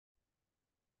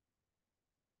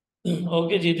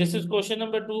Okay, ji, this is question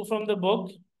number 2 from the book,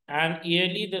 and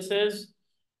yearly this is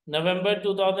November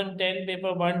 2010,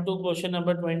 paper 1 to question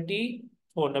number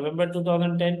 24. November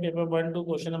 2010, paper 1 to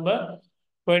question number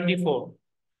 24.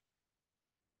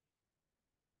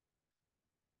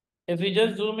 If we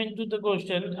just zoom into the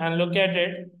question and look at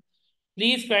it,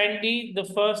 please kindly, the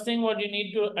first thing what you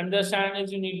need to understand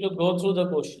is you need to go through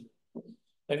the question.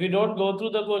 If you don't go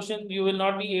through the question, you will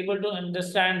not be able to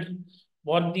understand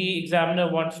what the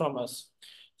examiner wants from us.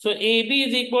 So AB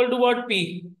is equal to what?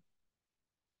 P.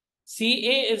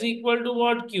 CA is equal to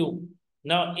what? Q.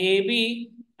 Now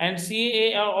AB and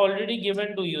CA are already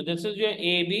given to you. This is your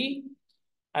AB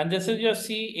and this is your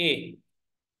CA.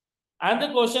 And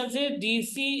the question says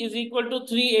DC is equal to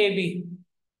 3AB.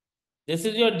 This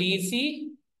is your DC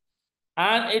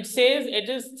and it says it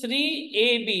is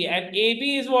 3AB and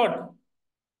AB is what?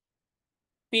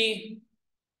 P.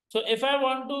 So if I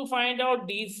want to find out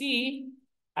DC,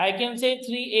 I can say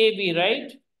 3AB,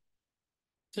 right?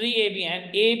 3AB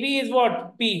and AB is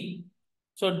what? P.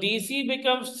 So DC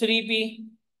becomes 3P.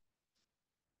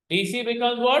 DC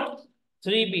becomes what?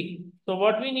 3B. So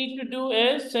what we need to do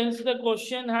is, since the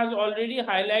question has already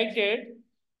highlighted,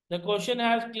 the question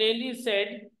has clearly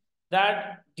said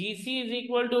that DC is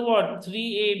equal to what?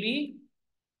 3AB.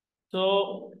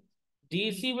 So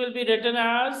DC will be written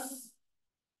as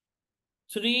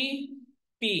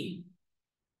 3P.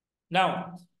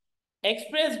 Now,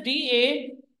 express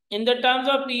DA in the terms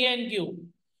of P and Q.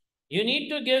 You need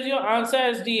to give your answer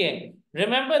as DA.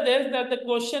 Remember this, that the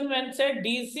question when said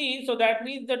DC, so that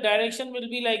means the direction will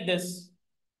be like this.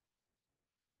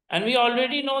 And we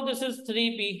already know this is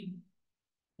 3P.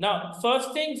 Now,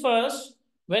 first thing first,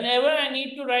 whenever I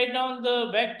need to write down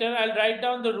the vector, I'll write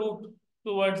down the route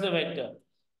towards the vector.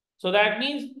 So that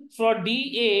means for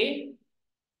DA,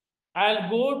 I'll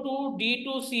go to D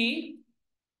to C.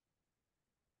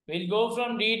 We'll go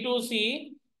from D to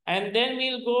C and then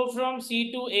we'll go from C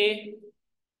to A.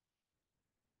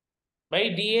 भाई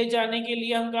DA जाने के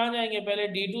लिए हम कहाँ जाएंगे? पहले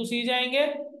D to C जाएंगे,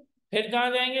 फिर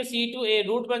कहाँ जाएंगे? C to A.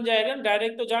 रूट बन जाएगा,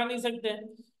 डायरेक्ट तो जा नहीं सकते।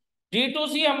 D to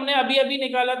C हमने अभी अभी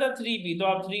निकाला था 3P, तो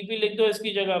आप 3P लिख दो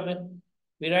इसकी जगह पे।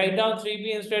 We write down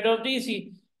 3P instead of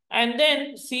DC. And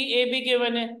then CA भी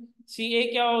given है।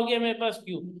 CA क्या हो गया मेरे पास?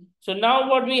 Q. So now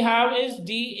what we have is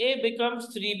DA becomes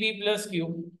 3B plus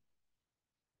Q.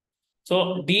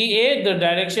 So DA, the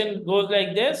direction goes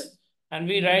like this, and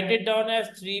we write it down as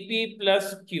 3P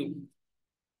plus Q.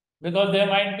 Because there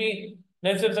might be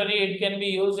necessary, it can be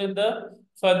used in the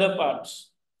further parts.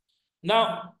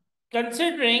 Now,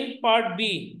 considering part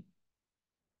B,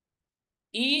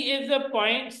 E is the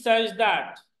point such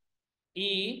that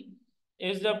E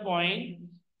is the point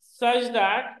such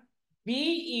that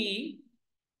BE,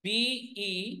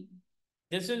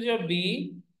 this is your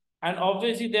B, and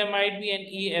obviously there might be an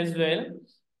E as well,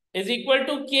 is equal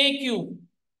to KQ.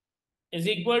 Is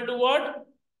equal to what?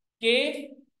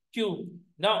 KQ.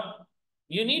 Now,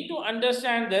 you need to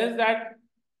understand this, that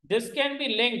this can be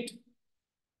linked.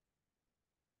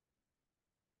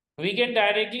 We can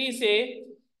directly say,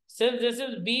 since this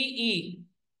is BE,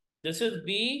 this is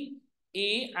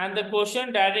BE, and the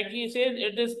question directly says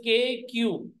it is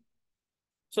KQ.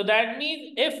 So that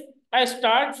means if I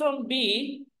start from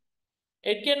B,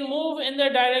 it can move in the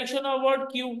direction of what?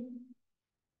 Q.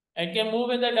 It can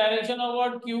move in the direction of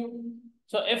what? Q.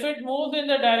 So if it moves in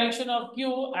the direction of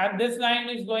Q and this line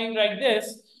is going like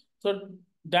this, so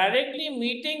directly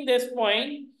meeting this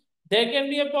point, there can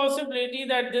be a possibility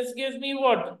that this gives me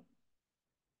what?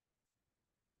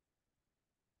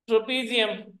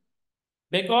 Trapezium.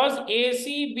 Because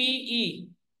ACBE,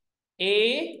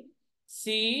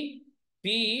 ACB,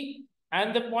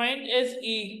 and the point is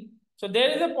E. So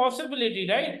there is a possibility,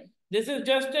 right? This is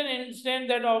just an instant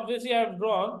that obviously I have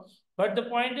drawn. But the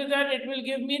point is that it will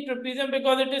give me trapezium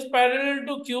because it is parallel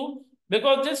to Q.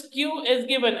 Because this Q is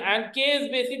given and K is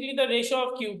basically the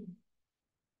ratio of Q.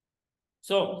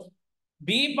 So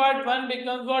B part 1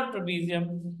 becomes what?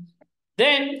 Trapezium.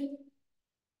 Then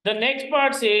the next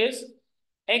part says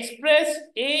express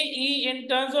AE in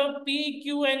terms of P,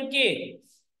 Q, and K.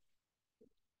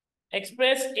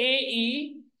 Express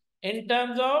AE in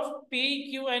terms of P,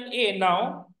 Q, and A.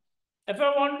 Now, if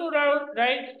I want to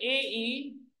write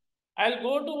AE, I'll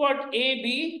go to what?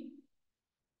 AB,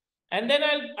 and then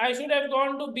I should have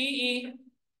gone to BE,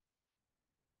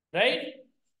 right?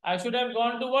 I should have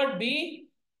gone to what? BE.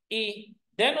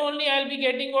 Then only I'll be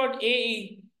getting what?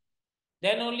 AE.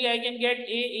 Then only I can get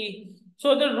AE.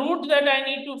 So the route that I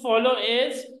need to follow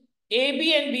is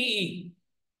AB and BE.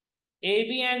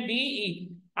 AB and BE.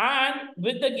 And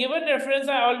with the given reference,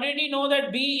 I already know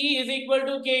that BE is equal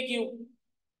to KQ.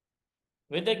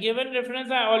 With the given reference,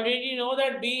 I already know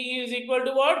that BE is equal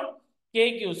to what?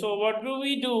 KQ. So what do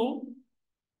we do?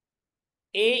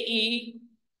 AE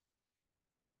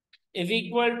is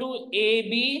equal to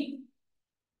AB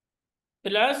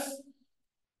plus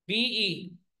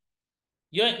BE.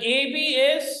 Your AB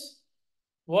is,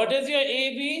 what is your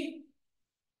AB?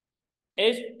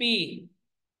 Is P.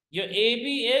 Your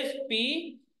AB is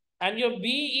P and your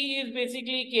BE is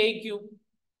basically KQ.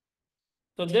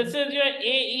 So this is your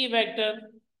AE vector.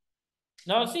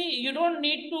 Now see, you don't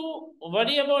need to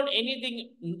worry about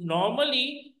anything.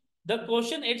 Normally, the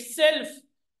question itself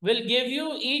will give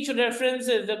you each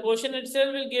references. The question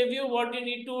itself will give you what you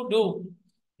need to do.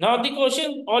 Now the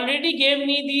question already gave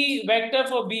me the vector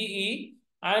for BE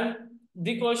and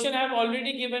the question have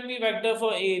already given me vector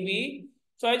for AB.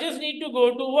 So I just need to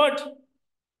go to what?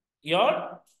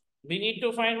 We need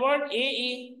to find what?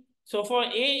 AE. So for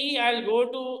AE, I'll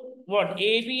go to what?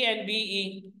 AB and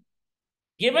BE.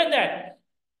 Given that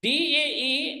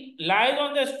DAE lies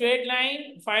on the straight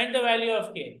line, find the value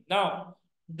of K. Now,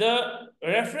 the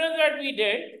reference that we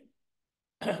did,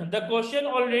 the question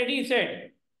already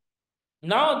said.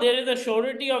 Now, there is a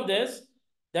surety of this,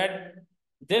 that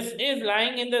this is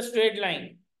lying in the straight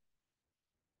line.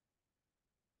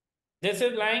 This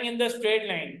is lying in the straight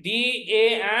line, D,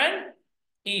 A, and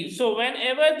E. So,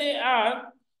 whenever they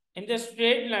are in the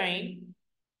straight line,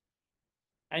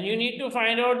 and you need to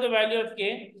find out the value of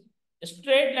K,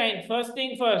 straight line, first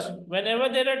thing first, whenever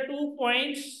there are 2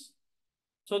 points,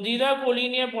 so these are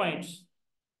collinear points.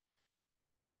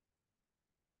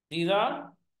 These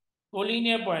are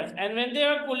collinear points. And when they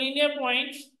are collinear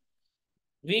points,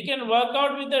 we can work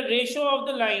out with the ratio of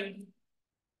the line.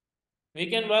 We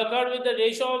can work out with the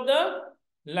ratio of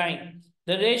the line.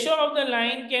 The ratio of the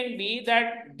line can be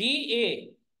that dA,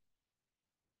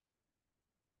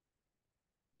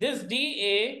 this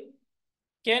dA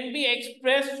can be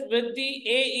expressed with the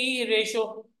AE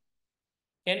ratio.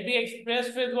 Can be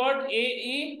expressed with what?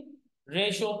 AE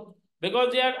ratio.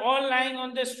 Because they are all lying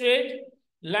on the straight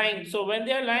line. So when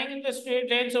they are lying in the straight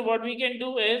line, so what we can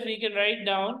do is we can write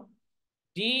down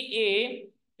dA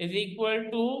is equal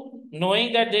to,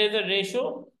 knowing that there is a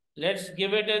ratio, let's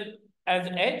give it as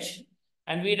H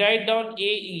and we write down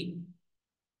AE.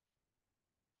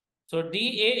 So dA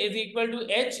is equal to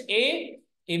HA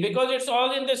because it's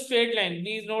all in the straight line.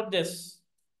 Please note this.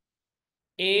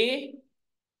 A,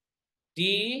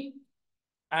 D,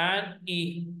 and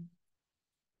E.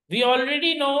 We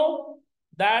already know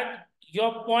that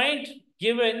your point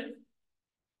given,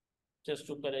 just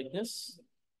to correct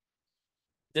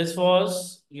this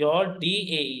was your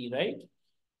DAE, right?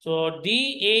 So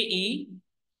DAE,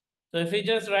 so if we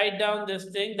just write down this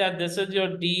thing that this is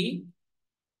your D,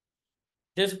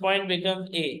 this point becomes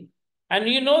A. And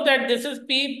you know that this is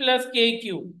P plus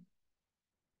KQ.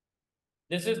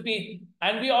 This is P.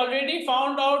 And we already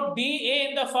found out DA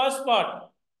in the first part.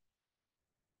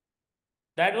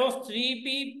 That was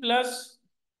 3P plus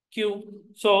Q.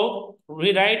 So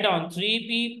we write down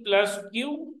 3P plus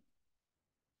Q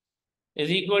is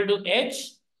equal to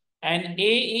H and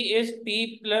AE is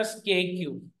P plus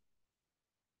KQ.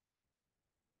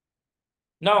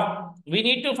 Now, we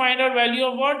need to find out value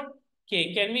of what?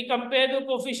 K. Can we compare the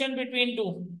coefficient between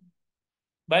two?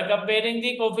 By comparing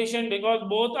the coefficient, because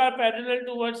both are parallel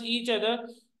towards each other.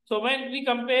 So when we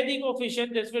compare the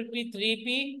coefficient, this will be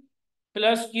 3P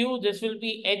plus Q. This will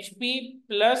be HP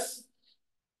plus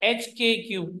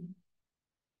HKQ.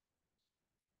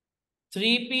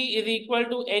 3P is equal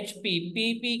to HP.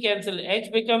 PP cancel.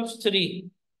 H becomes 3.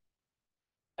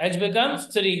 H becomes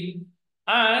 3.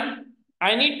 And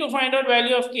I need to find out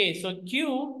value of K. So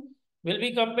Q will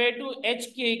be compared to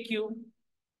HKQ.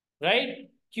 Right?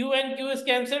 Q and Q is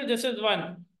cancelled. This is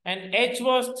 1. And H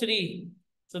was 3.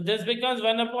 So this becomes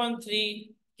 1 upon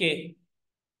 3K.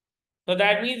 So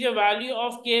that means your value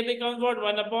of K becomes what?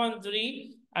 1 upon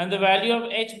 3. And the value of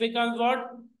H becomes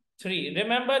what? 3.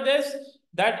 Remember this,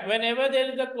 that whenever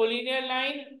there is a collinear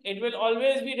line, it will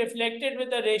always be reflected with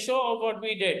the ratio of what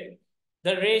we did.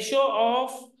 The ratio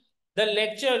of the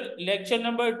lecture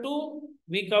number 2,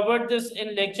 we covered this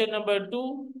in lecture number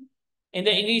 2. In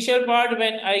the initial part,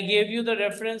 when I gave you the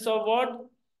reference of what?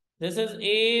 This is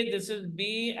A, this is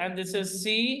B, and this is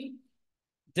C.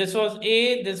 This was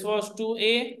A, this was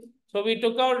 2A. So we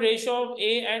took out ratio of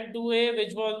A and 2A,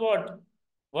 which was what?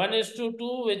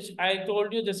 1:2, which I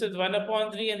told you this is 1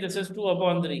 upon 3 and this is 2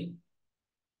 upon 3.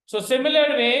 So similar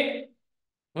way,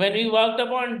 when we worked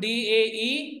upon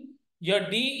DAE, your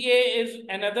DA is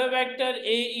another vector,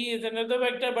 AE is another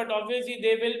vector, but obviously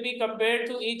they will be compared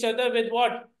to each other with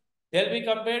what? They'll be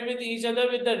compared with each other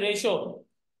with the ratio.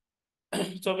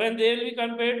 So when they will be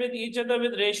compared with each other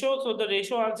with ratio, so the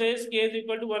ratio answer is K is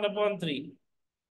equal to 1 upon 3.